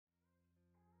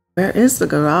Where is the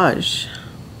garage?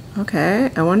 Okay,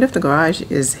 I wonder if the garage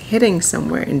is hidden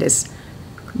somewhere in this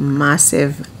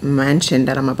massive mansion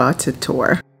that I'm about to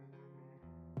tour.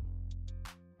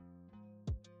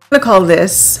 I'm gonna call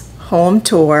this home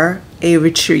tour a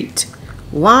retreat.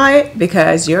 Why?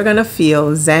 Because you're gonna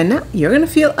feel zen, you're gonna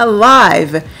feel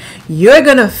alive, you're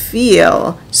gonna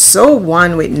feel so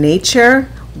one with nature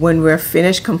when we're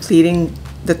finished completing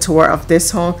the tour of this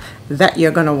home that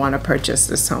you're gonna want to purchase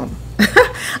this home.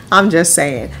 I'm just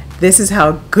saying, this is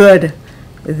how good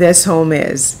this home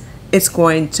is. It's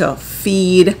going to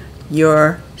feed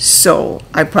your soul,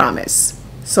 I promise.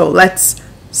 So let's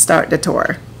start the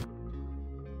tour.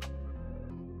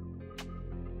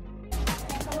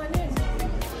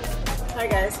 Hi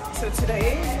guys, so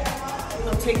today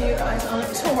I'm taking you guys on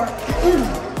a tour.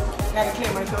 Gotta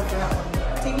clear my throat for that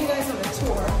one. Taking you guys on a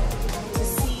tour to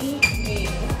see a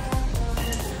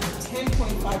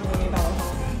 $10.5 million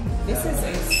home. This is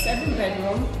a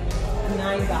 7-bedroom,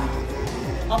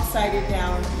 9-bath, upside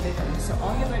down living. So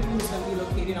all your bedrooms are going to be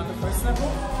located on the first level,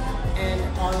 and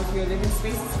all of your living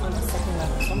spaces on the second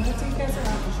level. So I'm going to take you guys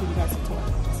around and show you guys a tour.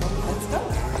 So let's go.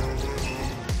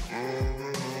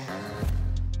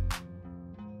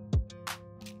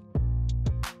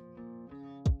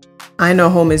 I know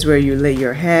home is where you lay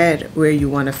your head, where you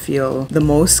want to feel the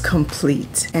most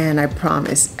complete. And I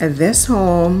promise, at this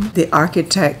home, the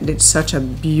architect did such a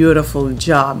beautiful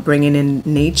job bringing in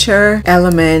nature,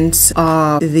 elements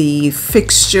of the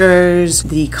fixtures,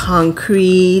 the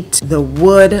concrete, the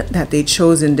wood that they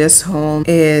chose in this home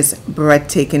is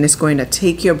breathtaking. It's going to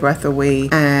take your breath away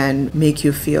and make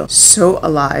you feel so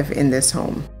alive in this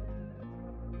home.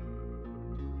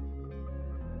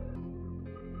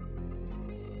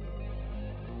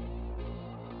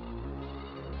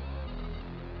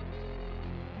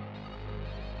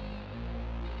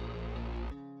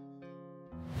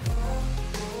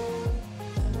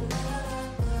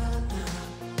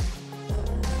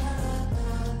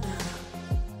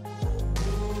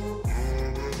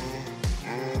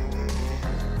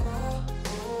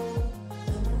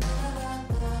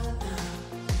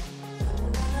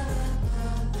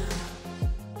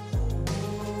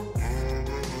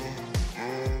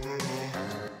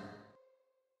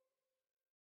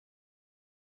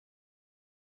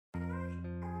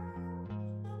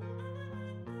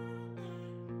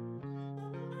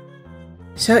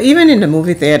 So even in the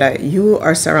movie theater, you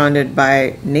are surrounded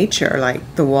by nature. Like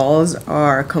the walls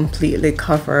are completely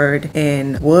covered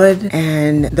in wood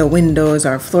and the windows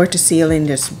are floor to ceiling.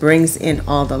 Just brings in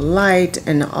all the light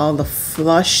and all the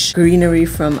flush greenery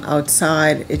from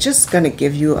outside. It's just gonna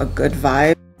give you a good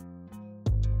vibe.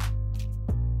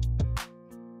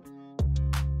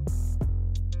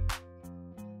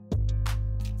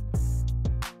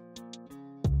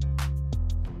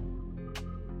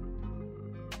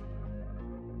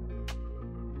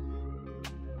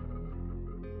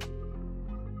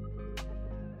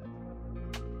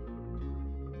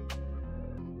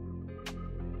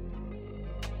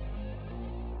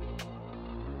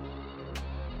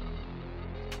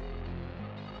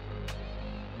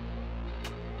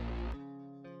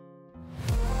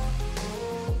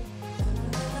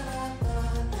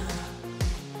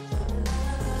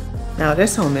 Now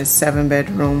this home is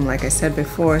 7-bedroom, like I said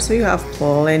before, so you have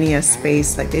plenty of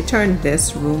space. Like they turned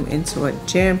this room into a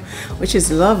gym, which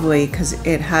is lovely because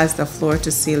it has the floor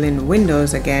to ceiling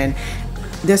windows again.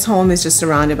 This home is just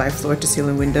surrounded by floor to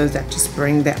ceiling windows that just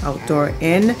bring the outdoor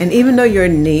in. And even though you're a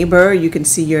neighbor, you can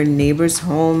see your neighbor's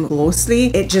home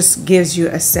closely. It just gives you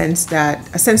a sense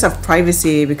of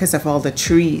privacy because of all the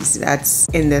trees that's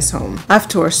in this home. I've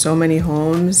toured so many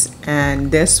homes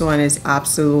and this one is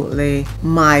absolutely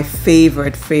my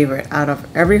favorite out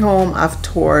of every home I've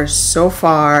toured so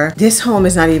far. This home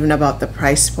is not even about the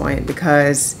price point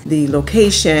because the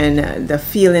location, the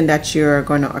feeling that you're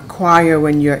going to acquire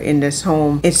when you're in this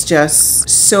home, it's just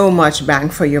so much bang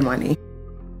for your money.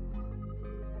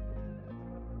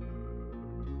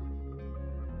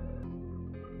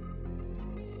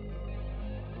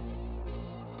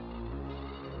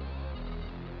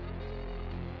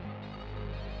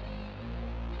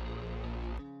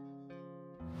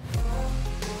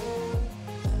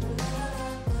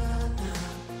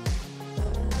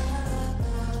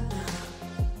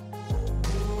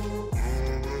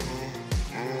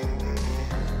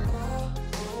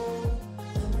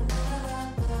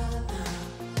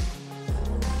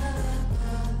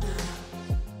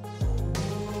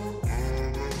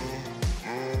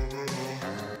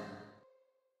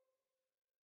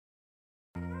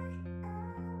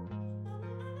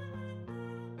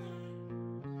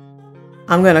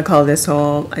 I'm gonna call this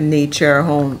home a nature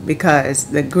home because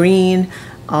the green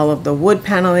all of the wood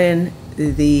paneling,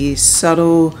 the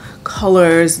subtle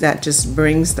colors that just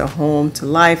brings the home to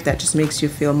life, that just makes you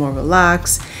feel more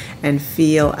relaxed and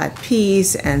feel at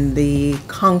peace, and the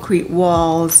concrete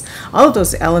walls, all of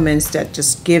those elements that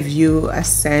just give you a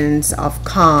sense of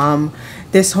calm.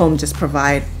 This home just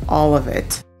provides all of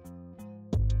it.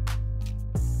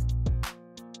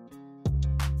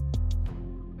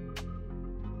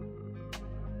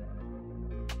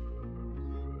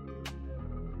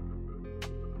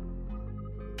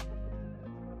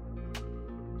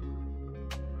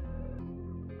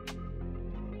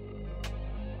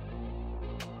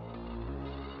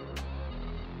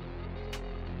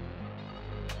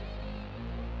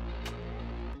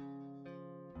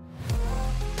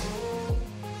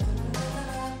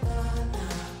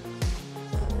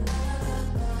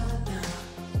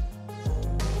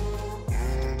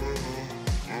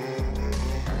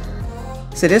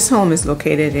 So this home is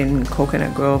located in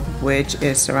Coconut Grove, which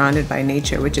is surrounded by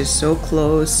nature, which is so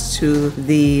close to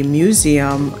the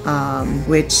museum,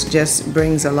 which just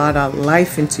brings a lot of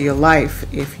life into your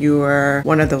life. If you are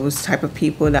one of those type of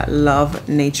people that love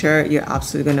nature, you're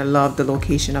absolutely going to love the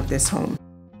location of this home.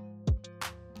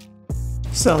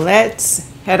 So let's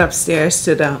head upstairs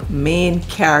to the main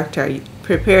character.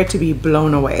 Prepare to be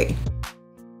blown away.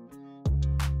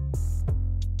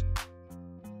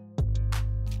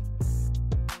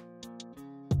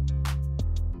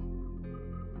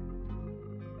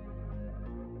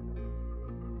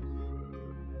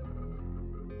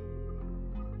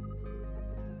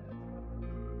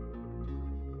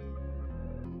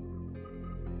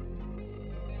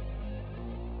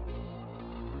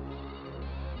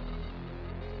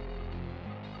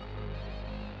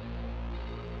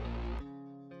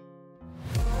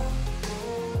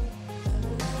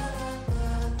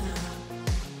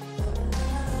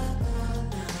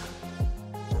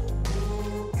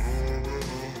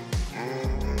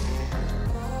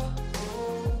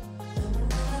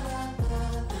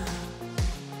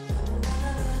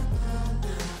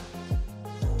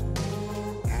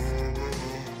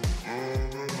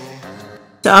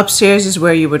 The upstairs is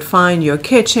where you would find your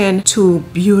kitchen, two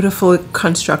beautiful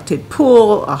constructed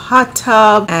pool, a hot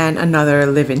tub, and another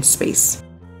living space.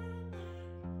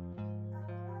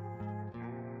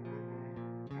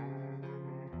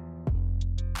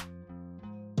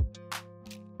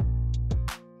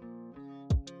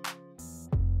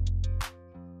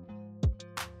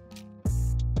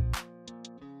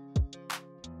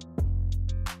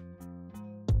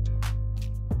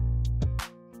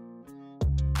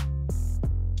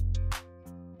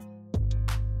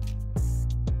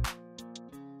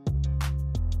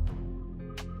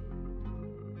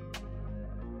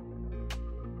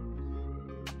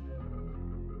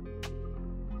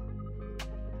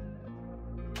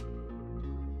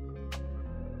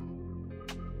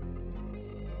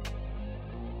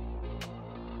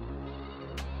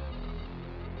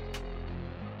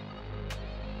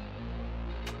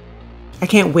 I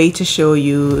can't wait to show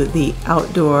you the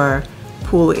outdoor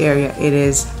pool area. It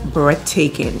is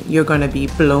breathtaking. You're going to be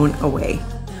blown away.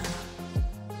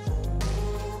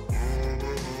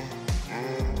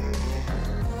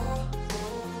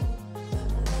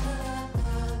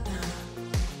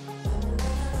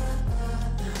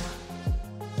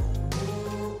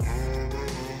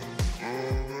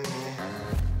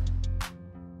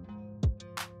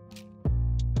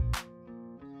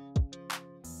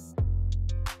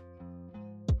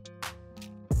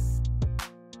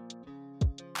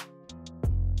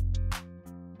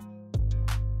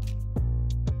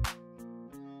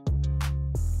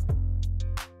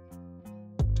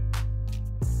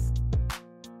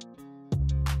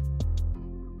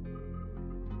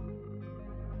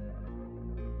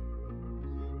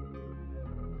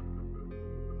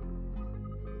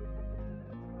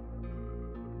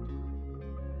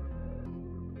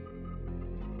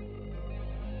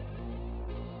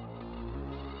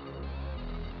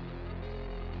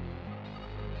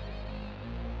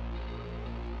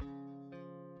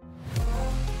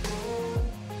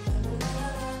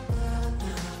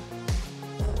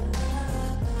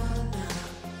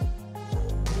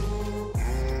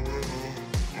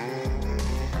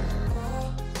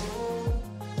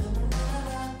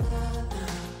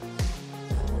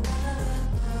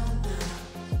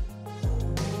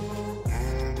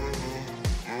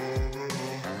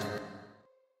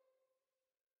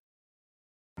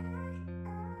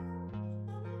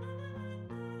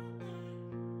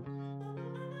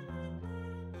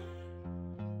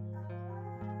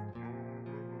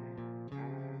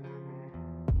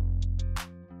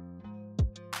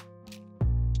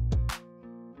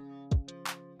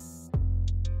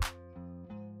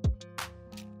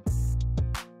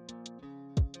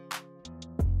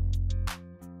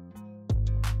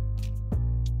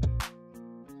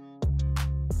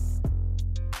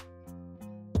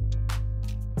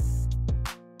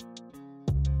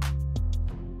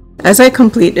 As I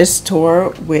complete this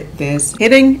tour with this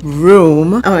hidden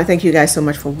room, I want to thank you guys so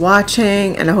much for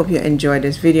watching, and I hope you enjoyed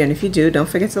this video. And if you do, don't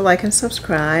forget to like and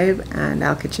subscribe, and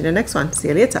I'll catch you in the next one. See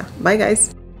you later. Bye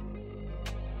guys.